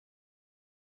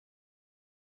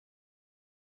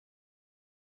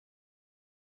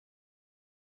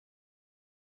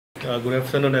Good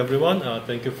afternoon, everyone.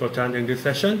 Thank you for attending this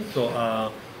session.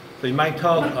 So in my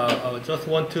talk, I just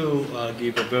want to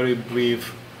give a very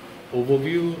brief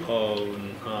overview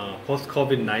on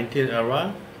post-COVID-19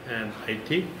 era and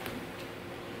IT.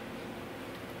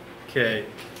 Okay,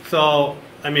 so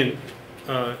as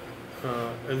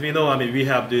we know, we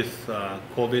have this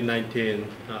COVID-19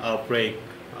 outbreak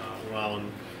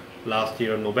around last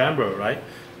year, November, right?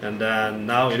 And then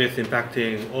now it is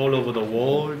impacting all over the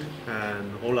world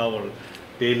and all our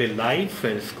daily life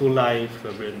and school life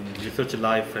and research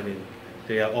life.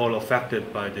 They are all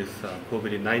affected by this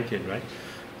COVID-19, right?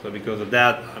 So because of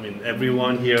that,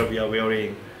 everyone here, we are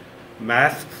wearing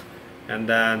masks, and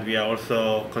then we are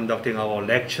also conducting our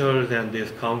lectures and this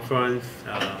conference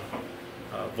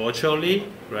virtually,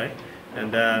 right?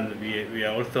 And then we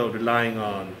are also relying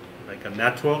on like a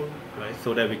network, right?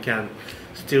 So that we can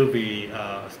still be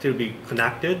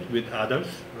connected with others,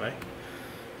 right?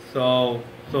 So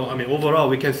overall,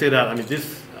 we can say that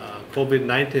this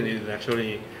COVID-19 is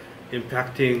actually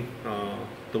impacting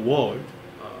the world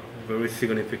very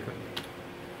significantly.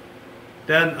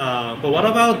 Then, but what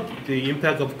about the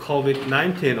impact of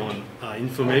COVID-19 on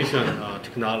information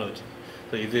technology?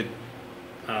 So is it?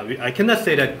 I cannot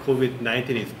say that COVID-19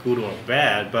 is good or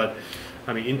bad, but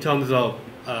in terms of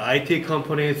IT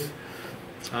companies,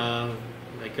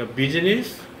 like a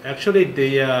business, actually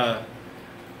they are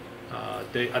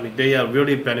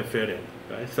really benefited,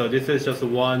 right? So this is just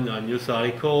one news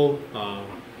article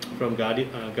from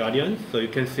Guardian. So you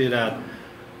can see that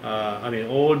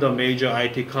all the major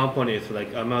IT companies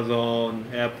like Amazon,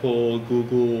 Apple,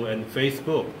 Google, and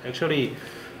Facebook, actually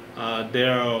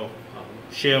their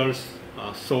shares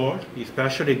soared,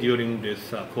 especially during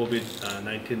this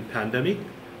COVID-19 pandemic,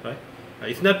 right?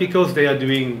 It's not because they are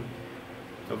doing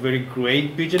a very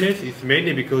great business, it's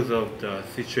mainly because of the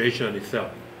situation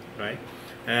itself, right?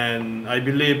 And I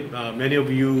believe many of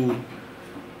you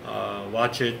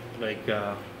watch it like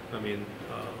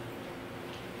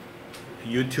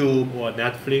YouTube or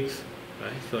Netflix,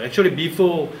 right? So actually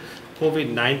before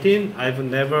COVID-19, I've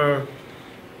never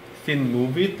seen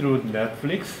movie through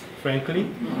Netflix, frankly.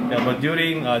 Yeah, but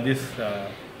during this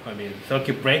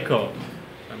circuit breaker,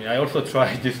 I also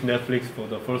tried this Netflix for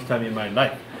the first time in my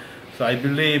life. So I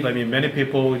believe, many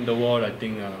people in the world, I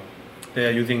think they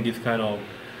are using this kind of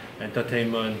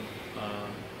entertainment,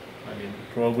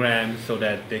 programs so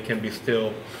that they can be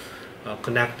still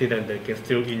connected and they can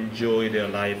still enjoy their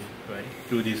life, right,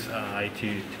 through this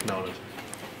IT technology.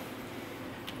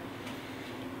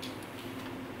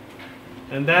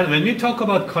 And then when we talk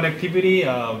about connectivity,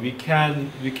 we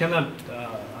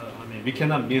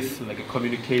cannot miss like a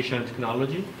communication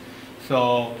technology.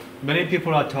 So many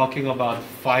people are talking about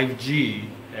 5G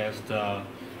as the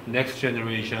next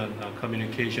generation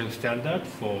communication standard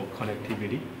for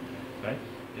connectivity, right?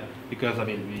 Yeah, because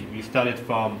we started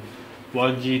from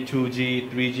 1G, 2G,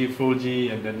 3G,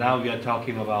 4G, and then now we are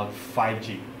talking about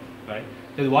 5G, right?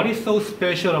 And what is so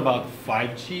special about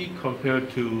 5G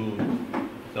compared to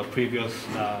the previous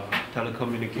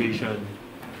telecommunication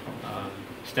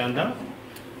standard?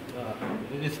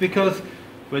 It's because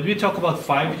when we talk about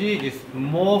 5G, it's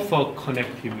more for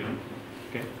connectivity.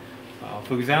 Okay.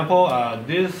 For example,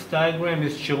 this diagram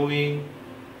is showing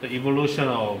the evolution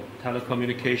of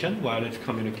telecommunication, wireless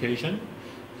communication.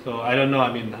 So I don't know.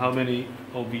 How many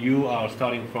of you are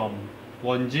starting from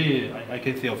 1G? I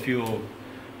can see a few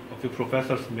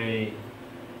professors may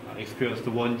experience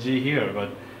the 1G here, but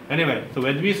anyway. So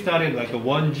when we started like a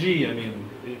 1G,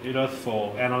 it was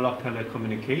for analog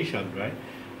telecommunication, right?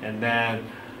 And then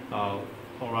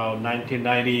around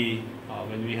 1990,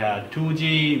 when we had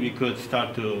 2G, we could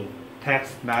start to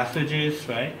text messages,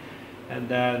 right? And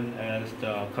then as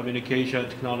the communication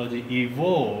technology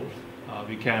evolves,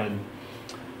 we can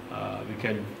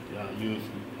use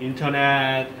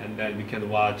internet, and then we can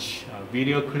watch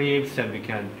video clips, and we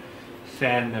can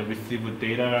send and receive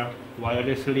data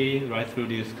wirelessly, right, through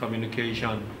this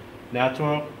communication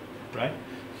network, right?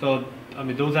 So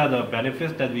those are the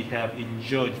benefits that we have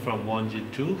enjoyed from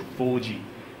 1G to 4G.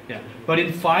 Yeah, but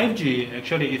in 5G,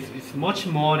 actually, it's much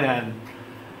more than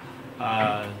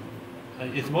 4G.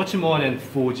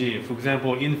 For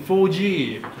example, in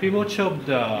 4G, pretty much of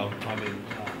the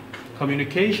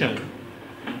communication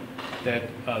that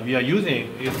we are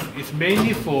using is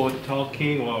mainly for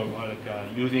talking or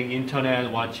using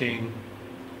internet, watching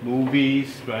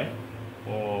movies, right,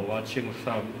 or watching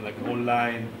some like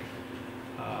online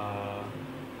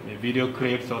video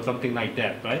clips or something like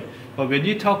that, right? But when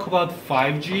you talk about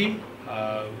 5G,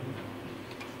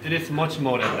 it is much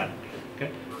more than that.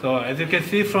 Okay, so as you can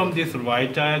see from this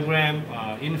right diagram,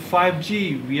 in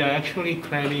 5G we are actually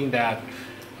claiming that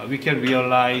we can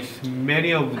realize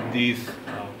many of these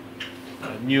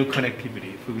new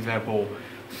connectivity. For example,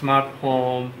 smart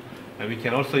home, and we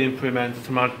can also implement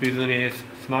smart business,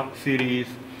 smart cities,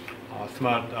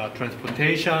 smart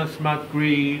transportation, smart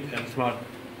grid, and smart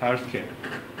healthcare.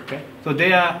 Okay, so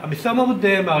they are. I mean, some of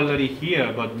them are already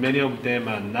here, but many of them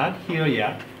are not here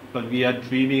yet. But we are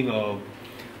dreaming of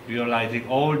realizing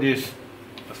all this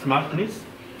smartness,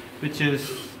 which is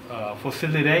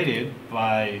facilitated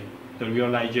by the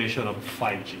realization of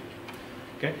 5G.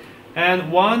 Okay,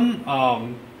 and one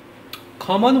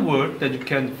common word that you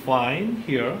can find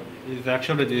here is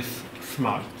actually this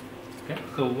smart. Okay,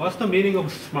 so what's the meaning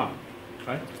of smart,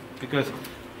 right? Because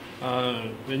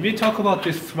when we talk about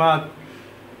this smart,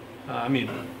 I mean,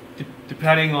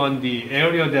 depending on the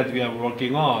area that we are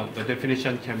working on, the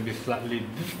definition can be slightly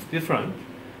different.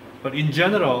 But in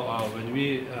general, when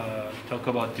we talk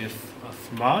about this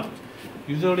smart,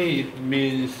 usually it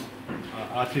means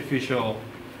artificial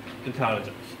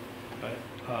intelligence.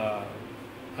 Right?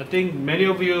 I think many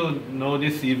of you know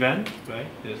this event, right?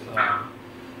 This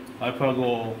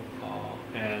AlphaGo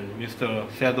and Mr.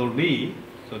 Shadow Lee.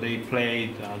 So they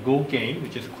played a Go game,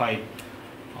 which is quite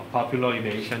popular in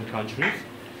Asian countries.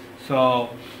 So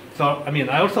I mean,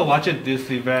 I also watched this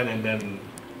event, and then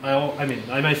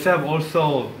I myself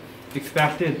also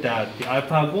expected that the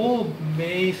AlphaGo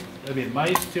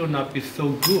might still not be so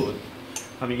good.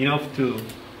 I mean, enough to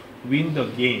win the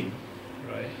game,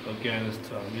 right, against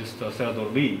Mr. Shadow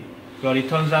Lee. But it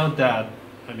turns out that,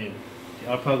 I mean,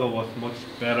 the AlphaGo was much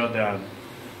better than,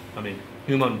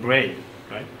 human brain,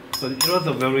 right? So it was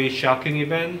a very shocking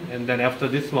event. And then after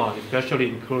this one, especially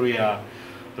in Korea,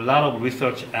 a lot of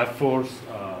research efforts,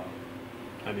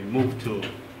 moved to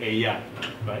AI,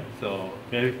 right? So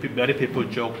many people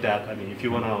joke that, if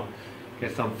you want to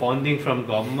get some funding from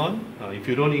government, if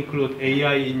you don't include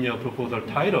AI in your proposal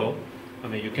title,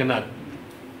 you cannot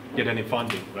get any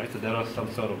funding, right? So there was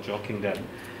some sort of joking that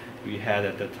we had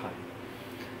at that time.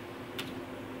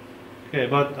 Okay,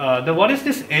 but what is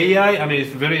this AI?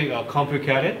 It's very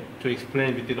complicated to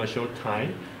explain within a short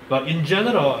time. But in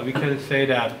general, we can say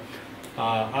that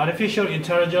artificial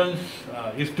intelligence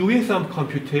is doing some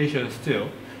computation still,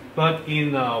 but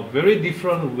in a very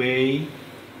different way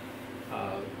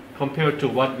compared to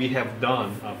what we have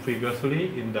done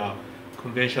previously in the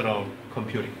conventional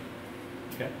computing.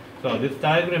 Okay? So this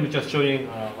diagram is just showing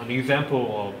an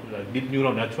example of the deep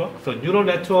neural network. So neural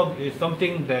network is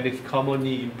something that is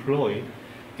commonly employed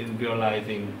in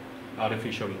realizing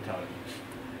artificial intelligence.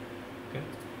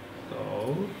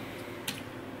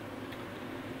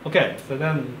 Okay, so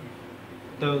then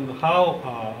how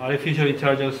artificial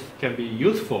intelligence can be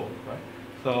useful, right?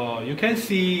 So you can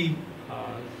see,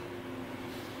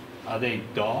 are they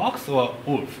dogs or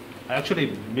wolves? I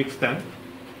actually mixed them.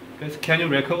 Because can you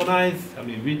recognize,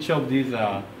 which of these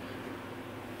are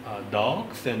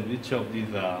dogs and which of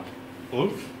these are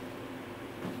wolves?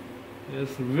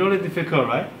 It's really difficult,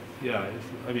 right? Yeah,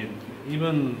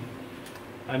 even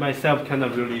I myself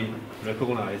cannot really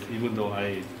recognize, even though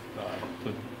I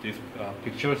put these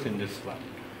pictures in this slide.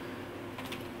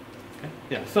 Okay?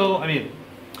 Yeah, so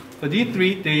so these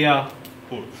three, they are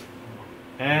wolves.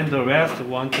 And the rest,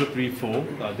 1, 2, 3, 4,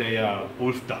 they are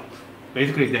wolf dogs.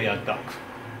 Basically, they are dogs.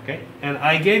 Okay? And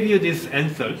I gave you these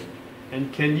answers.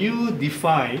 And can you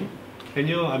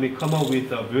come up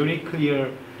with a very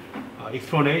clear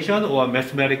explanation or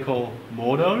mathematical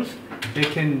models that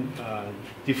can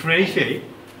differentiate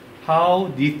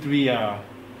how these three are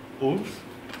wolves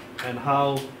and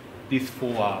how these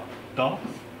four are dogs?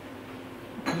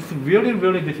 It's really,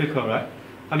 really difficult, right?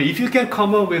 If you can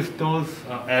come up with those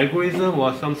algorithm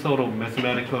or some sort of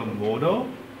mathematical model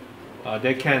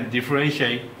that can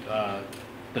differentiate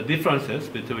the differences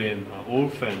between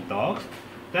wolf and dogs,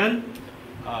 then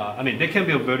they can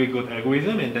be a very good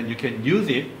algorithm, and then you can use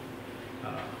it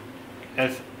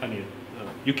as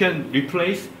you can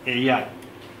replace AI,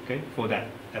 okay, for that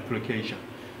application.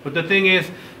 But the thing is,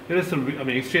 it is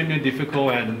extremely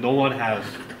difficult, and no one has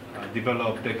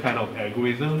developed that kind of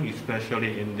algorithm,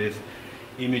 especially in this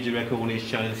image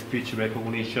recognition, speech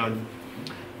recognition,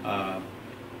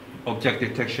 object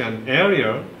detection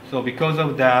area. So because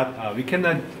of that, we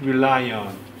cannot rely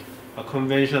on a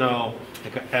conventional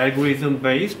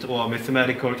algorithm-based or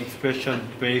mathematical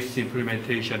expression-based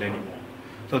implementation anymore.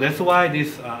 So that's why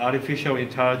this artificial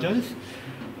intelligence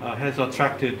has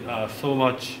attracted so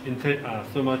much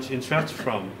interest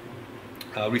from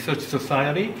research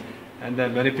society, and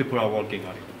then many people are working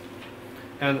on it.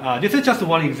 And this is just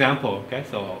one example. Okay,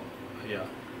 so yeah,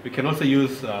 we can also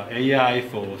use AI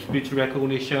for speech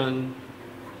recognition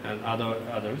and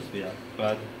others. Yeah,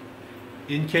 but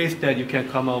in case that you can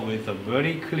come up with a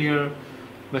very clear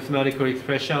mathematical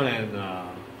expression and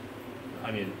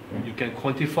I mean, you can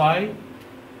quantify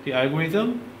the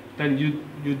algorithm, then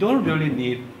you don't really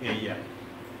need AI.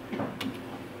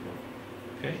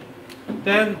 Okay.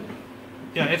 Then,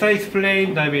 yeah, as I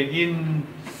explained, I mean, in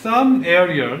some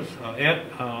areas,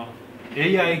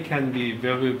 AI can be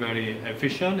very, very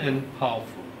efficient and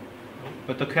powerful.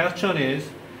 But the question is,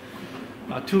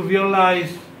 to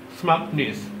realize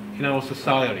smartness in our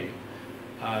society,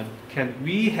 can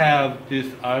we have this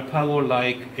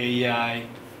AlphaGo-like AI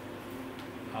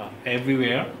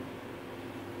everywhere?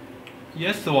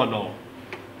 Yes or no?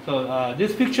 So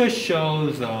this picture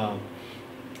shows the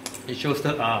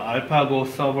AlphaGo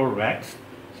server racks.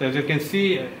 So as you can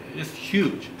see, it's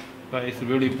huge, but it's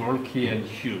really bulky and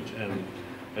huge, and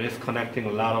it is connecting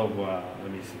a lot of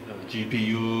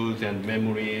GPUs and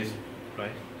memories,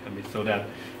 right? I mean, so that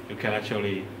you can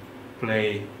actually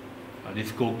play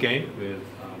this Go game with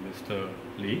Mr.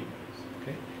 Lee.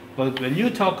 Okay? But when you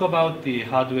talk about the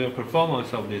hardware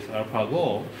performance of this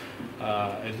AlphaGo,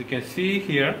 as you can see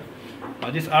here,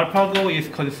 this AlphaGo is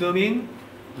consuming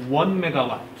 1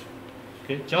 megawatt.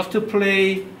 Okay? Just to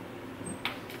play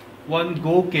one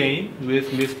Go game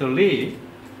with Mr. Lee,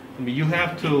 I mean, you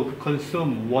have to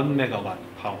consume 1 megawatt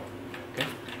power. Okay?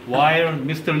 While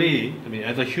Mr. Lee, I mean,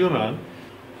 as a human,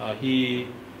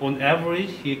 on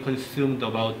average, he consumed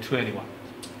about 20 watts.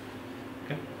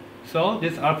 Okay? So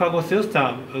this AlphaGo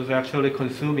system is actually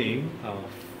consuming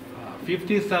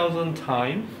 50,000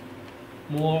 times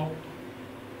more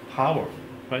power,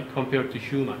 right, compared to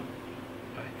human.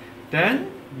 Right?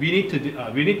 Then we need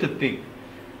to think: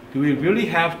 do we really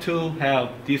have to have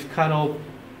this kind of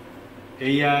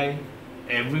AI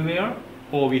everywhere,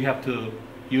 or we have to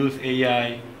use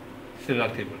AI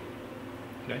selectively?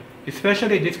 Right?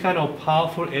 Especially this kind of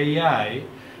powerful AI,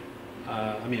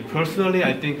 I mean, personally,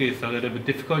 I think it's a little bit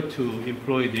difficult to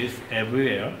employ this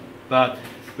everywhere. But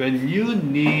when you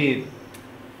need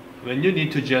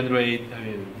to generate, I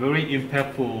mean, very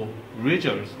impactful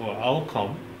results or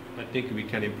outcome, I think we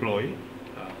can employ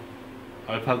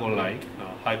AlphaGo-like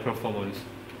high-performance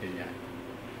AI.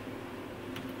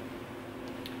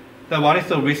 So what is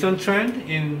the recent trend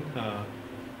in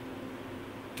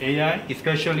AI,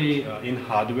 especially in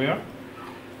hardware?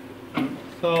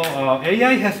 So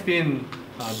AI has been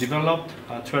developed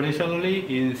traditionally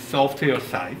in software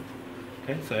side.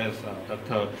 Okay, so as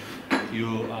Dr.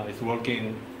 Yu is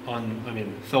working on, I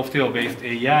mean, software-based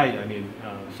AI. I mean,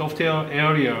 software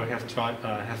area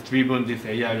has driven this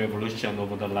AI revolution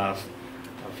over the last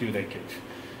few decades.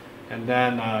 And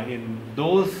then in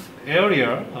those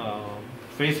areas,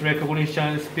 face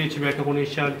recognition, speech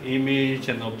recognition, image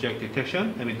and object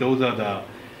detection, I mean, those are the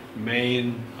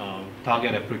main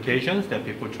target applications that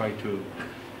people try to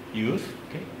use,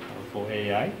 okay, for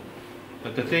AI.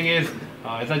 But the thing is,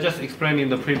 as I just explained in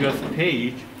the previous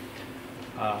page,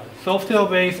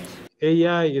 software-based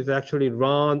AI is actually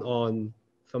run on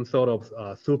some sort of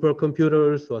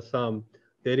supercomputers or some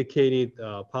dedicated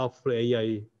powerful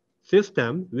AI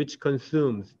system which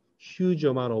consumes huge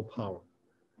amount of power,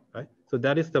 right? So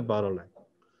that is the bottleneck.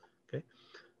 Okay,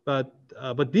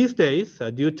 but these days,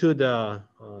 due to the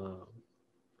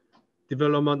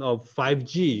development of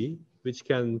 5G, which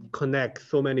can connect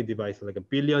so many devices, like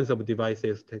billions of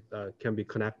devices can be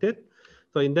connected.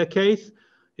 So in that case,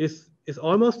 it's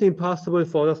almost impossible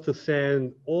for us to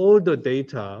send all the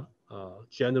data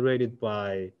generated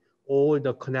by all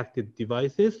the connected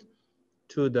devices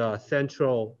to the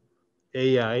central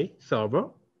AI server,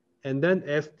 and then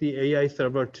ask the AI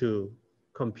server to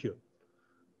compute,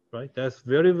 right? That's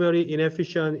very, very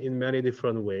inefficient in many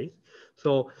different ways.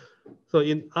 So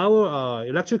in our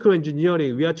electrical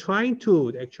engineering, we are trying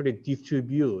to actually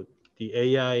distribute the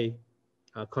AI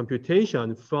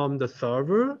computation from the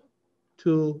server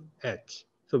to edge.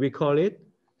 So we call it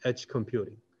edge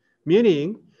computing,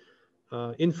 meaning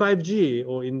in 5G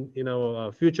or in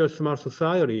our future smart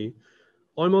society,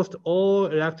 almost all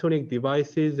electronic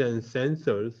devices and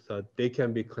sensors, they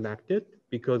can be connected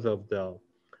because of the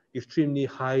extremely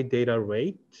high data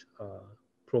rate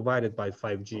provided by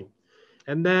 5G.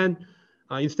 And then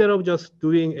instead of just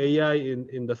doing AI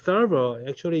in the server,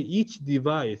 actually each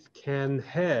device can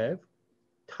have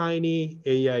tiny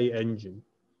AI engine.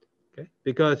 Okay?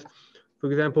 Because, for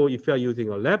example, if you are using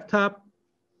a laptop,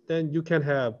 then you can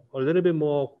have a little bit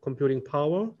more computing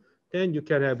power. Then you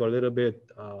can have a little bit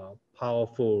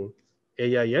powerful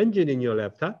AI engine in your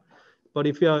laptop. But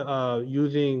if you are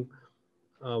wearing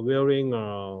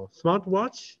a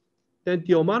smartwatch, then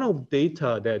the amount of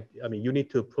data that you need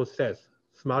to process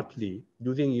smartly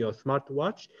using your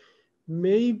smartwatch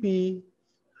may be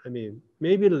I mean,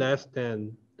 maybe less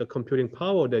than the computing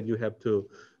power that you have to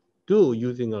do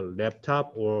using a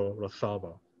laptop or a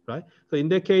server, right? So in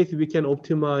that case, we can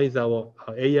optimize our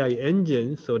AI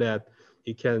engine so that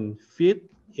it can fit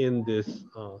in this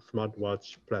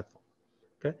smartwatch platform.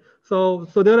 Okay, so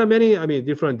there are many, I mean,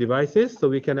 different devices, so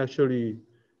we can actually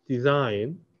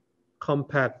design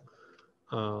compact,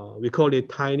 we call it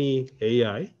tiny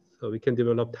AI. So we can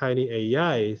develop tiny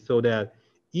AI so that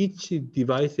each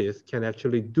devices can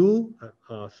actually do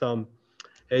some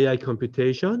AI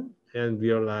computation and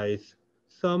realize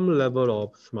some level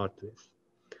of smartness.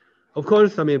 Of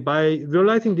course, I mean, by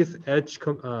realizing this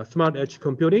smart edge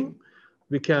computing,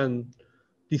 we can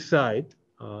decide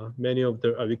many of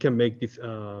the, we can make this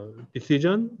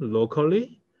decision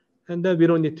locally, and then we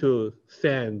don't need to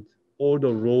send all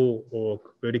the raw or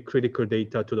very critical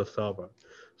data to the server.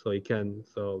 So we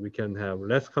can have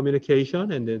less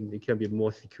communication, and then it can be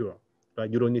more secure, right?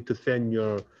 You don't need to send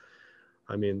your,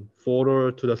 I mean, photo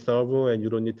to the server, and you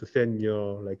don't need to send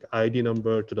your like ID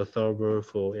number to the server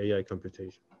for AI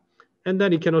computation. And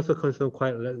then it can also consume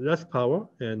quite less power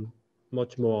and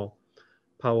much more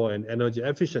power and energy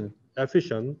efficient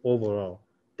overall.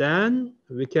 Then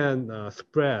we can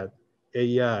spread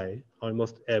AI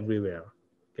almost everywhere,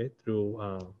 okay, through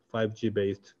 5G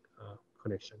based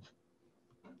connections.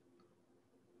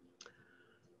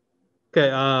 Okay,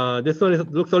 this one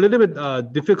looks a little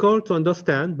bit difficult to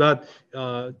understand, but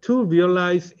to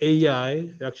realize AI,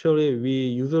 actually, we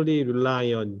usually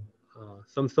rely on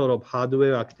some sort of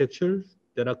hardware architectures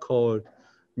that are called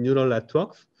neural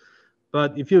networks.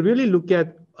 But if you really look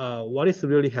at what is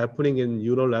really happening in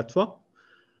neural network,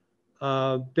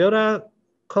 there are a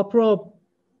couple of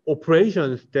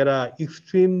operations that are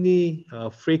extremely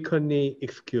frequently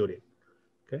executed.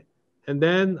 Okay, and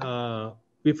then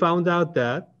we found out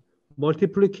that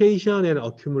multiplication and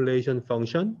accumulation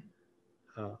function.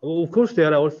 Of course,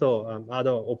 there are also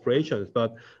other operations,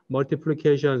 but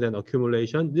multiplication and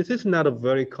accumulation. This is not a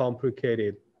very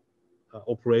complicated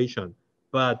operation,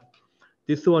 but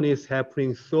this one is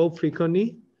happening so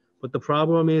frequently. But the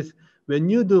problem is when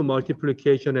you do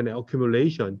multiplication and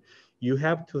accumulation, you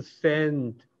have to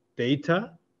send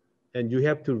data and you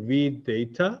have to read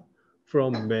data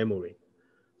from memory.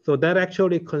 So that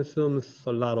actually consumes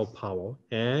a lot of power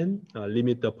and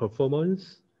limit the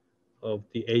performance of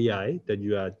the AI that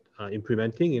you are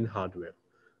implementing in hardware.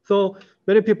 So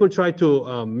many people try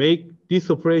to make this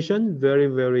operation very,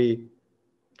 very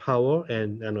power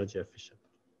and energy efficient.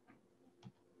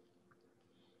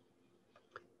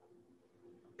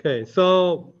 Okay,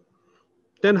 so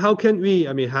then how can we,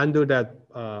 I mean, handle that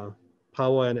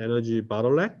power and energy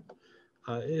bottleneck?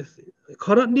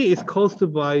 Currently, it's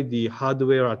caused by the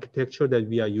hardware architecture that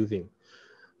we are using.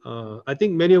 I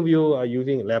think many of you are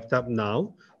using laptop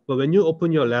now, but when you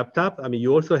open your laptop, I mean,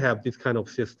 you also have this kind of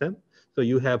system. So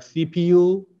you have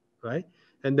CPU, right?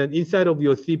 And then inside of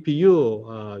your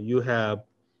CPU, you have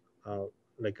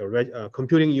like a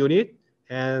computing unit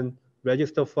and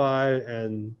register file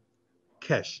and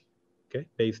cache, okay,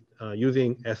 based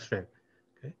using SRAM,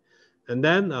 okay, and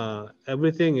then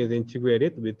everything is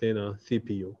integrated within a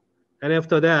CPU. And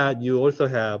after that, you also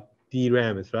have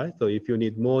DRAMs, right? So if you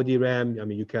need more DRAM, I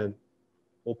mean, you can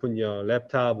open your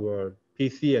laptop or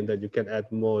PC, and then you can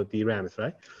add more DRAMs,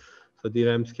 right? So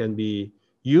DRAMs can be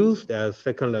used as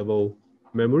second level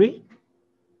memory.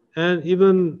 And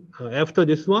even after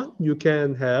this one, you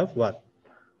can have what?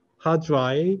 Hard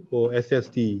drive or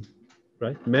SSD,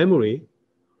 right? Memory,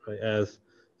 right, as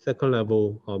second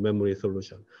level memory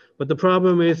solution. But the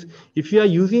problem is if you are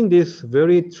using this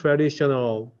very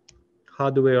traditional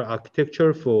hardware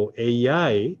architecture for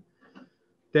AI,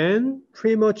 then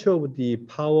pretty much of the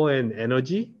power and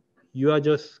energy you are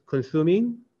just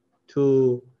consuming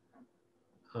to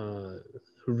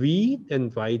read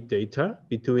and write data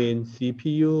between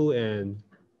CPU and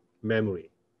memory.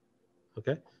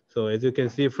 Okay, so as you can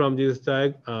see from this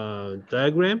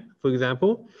diagram, for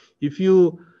example, if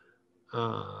you,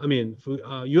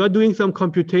 you are doing some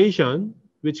computation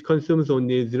which consumes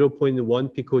only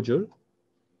 0.1 picojoule,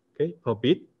 okay, per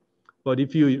bit. But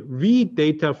if you read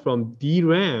data from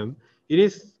DRAM, it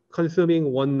is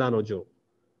consuming 1 nanojoule.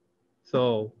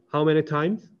 So how many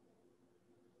times?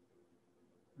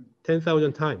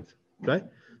 10,000 times, right?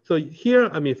 So here,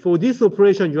 I mean, for this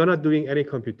operation, you are not doing any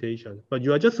computation, but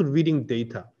you are just reading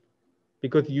data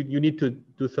because you need to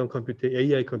do some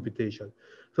AI computation.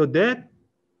 So that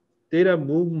data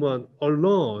movement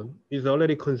alone is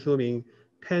already consuming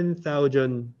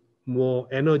 10,000 more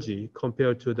energy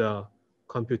compared to the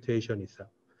computation itself.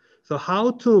 So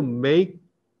how to make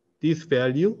this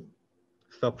value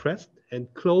suppressed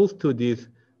and close to this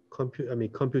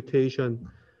computation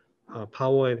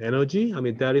power and energy. I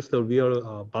mean, that is the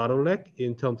real bottleneck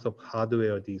in terms of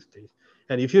hardware these days.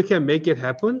 And if you can make it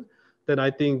happen, then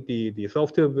I think the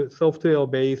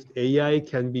software-based AI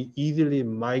can be easily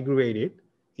migrated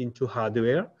into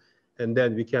hardware, and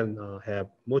then we can have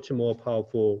much more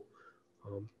powerful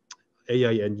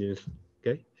AI engines,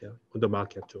 okay, yeah, on the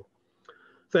market too.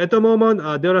 So at the moment,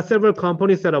 there are several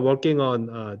companies that are working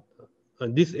on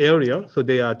this area. So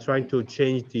they are trying to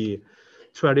change the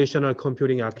traditional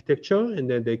computing architecture, and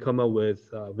then they come up with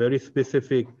very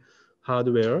specific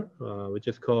hardware, which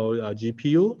is called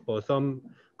GPU. For some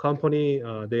company,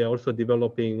 they are also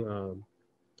developing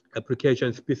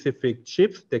application-specific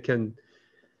chips that can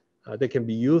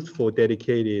be used for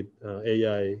dedicated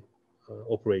AI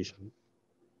operation.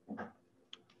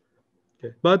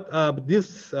 Okay. But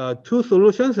these two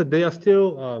solutions, they are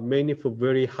still mainly for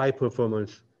very high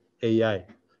performance AI,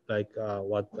 like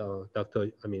what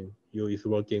Yu is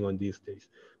working on these days.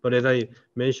 But as I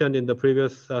mentioned in the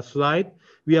previous slide,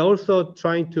 we are also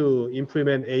trying to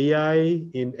implement AI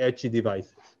in edge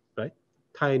devices, right?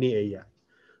 Tiny AI.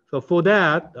 So for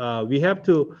that, we have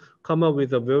to come up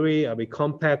with a very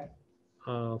compact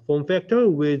form factor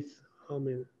with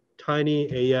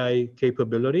tiny AI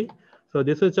capability. So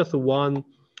this is just one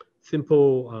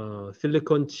simple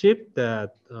silicon chip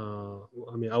that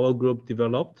our group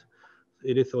developed.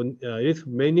 It is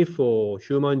mainly for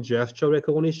human gesture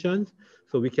recognition,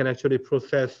 so we can actually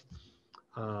process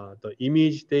the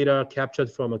image data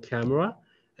captured from a camera,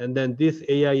 and then this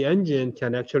AI engine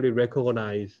can actually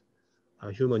recognize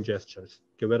human gestures.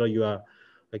 Okay, whether you are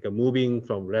like moving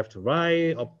from left to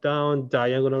right, up, down,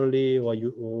 diagonally, or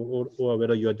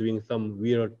whether you are doing some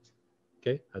weird,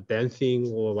 dancing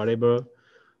or whatever.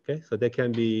 Okay, so they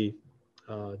can be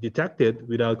detected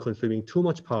without consuming too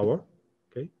much power.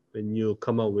 Okay, when you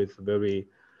come up with very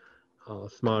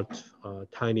smart,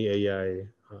 tiny AI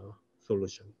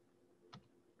solution.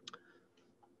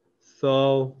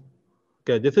 So,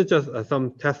 okay, this is just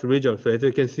some test results. So as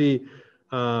you can see,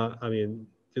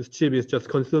 this chip is just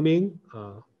consuming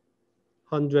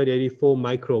 184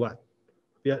 microwatt.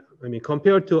 Yeah,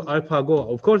 compared to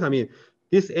AlphaGo, of course,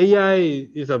 this AI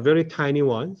is a very tiny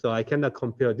one, so I cannot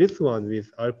compare this one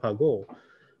with AlphaGo.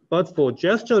 But for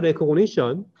gesture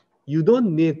recognition, you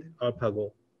don't need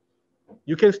AlphaGo.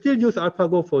 You can still use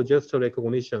AlphaGo for gesture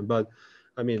recognition, but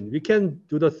we can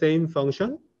do the same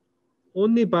function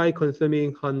only by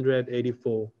consuming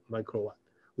 184 microwatt.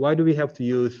 Why do we have to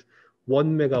use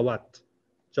 1 megawatt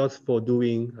just for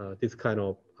doing this kind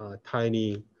of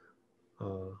tiny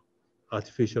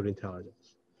artificial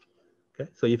intelligence? Okay,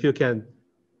 so if you can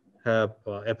have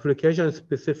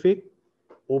application-specific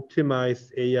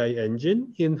optimized AI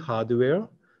engine in hardware,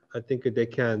 I think they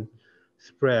can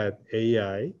spread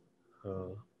AI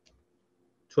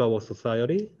to our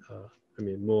society,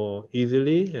 more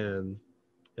easily and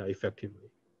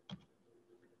effectively.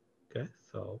 Okay,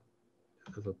 so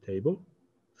there's a table.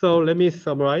 So let me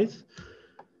summarize.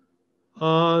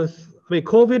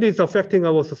 COVID is affecting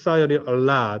our society a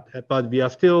lot, but we are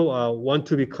still want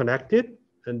to be connected,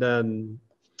 and then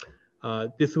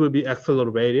this will be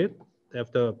accelerated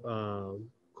after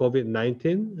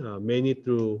COVID-19, mainly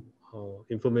through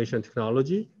information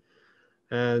technology.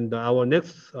 And our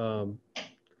next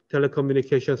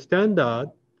telecommunication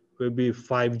standard will be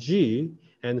 5G,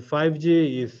 and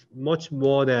 5G is much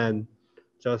more than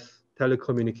just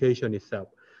telecommunication itself.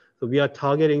 So we are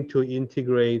targeting to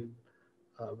integrate,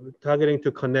 targeting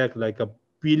to connect like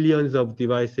billions of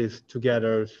devices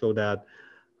together so that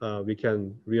we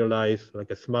can realize like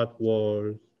a smart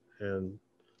world and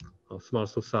smart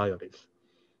societies.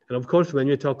 And of course, when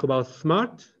you talk about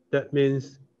smart, that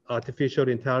means artificial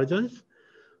intelligence,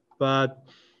 but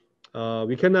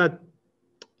we cannot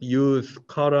use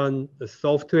current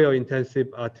software-intensive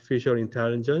artificial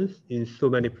intelligence in so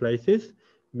many places,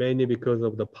 mainly because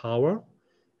of the power,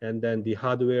 and then the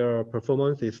hardware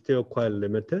performance is still quite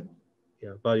limited.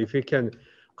 Yeah, but if we can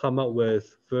come up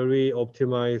with very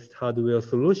optimized hardware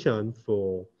solution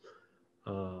for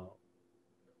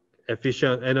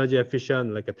efficient, energy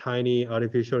efficient, like a tiny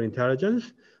artificial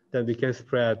intelligence, then we can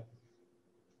spread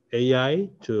AI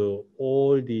to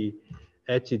all the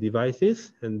edge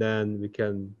devices, and then we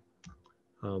can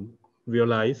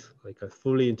realize like a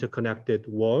fully interconnected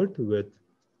world with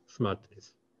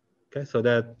smartness. Okay, so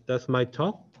that's my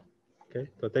talk. Okay,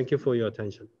 so thank you for your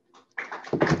attention.